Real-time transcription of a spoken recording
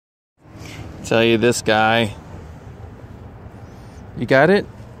Tell you this guy. You got it?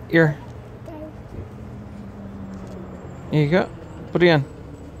 Here. Here you go. Put it in.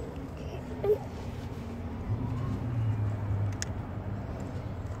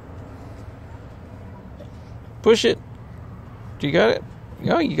 Push it. Do you got it?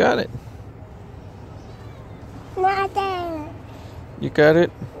 Oh, you got it. Not there. You got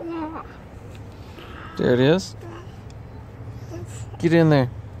it? Yeah. There it is. Get in there.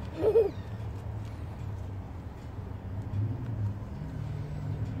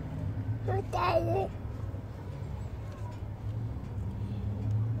 Not there.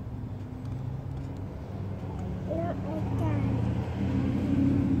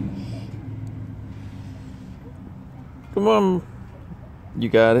 Come on. You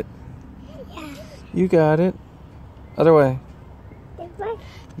got it. Yeah. You got it. Other way. This one?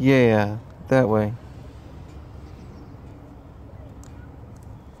 Yeah, that way.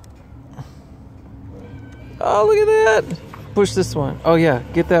 Oh, look at that. Push this one. Oh, yeah.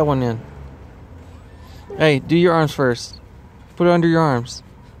 Get that one in. Hey, do your arms first. Put it under your arms.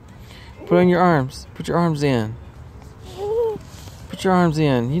 Put it on your arms. Put your arms in. Put your arms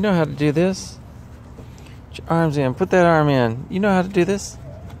in. You know how to do this. Put your arms in. Put that arm in. You know how to do this.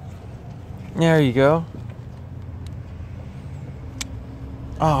 There you go.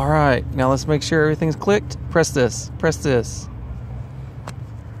 All right. Now let's make sure everything's clicked. Press this. Press this.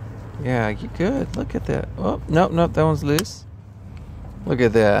 Yeah, you good. Look at that. Oh, nope, nope. That one's loose. Look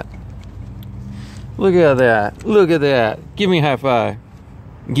at that. Look at that. Look at that. Give me a high five.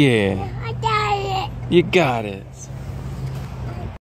 Yeah. I got it. You got it.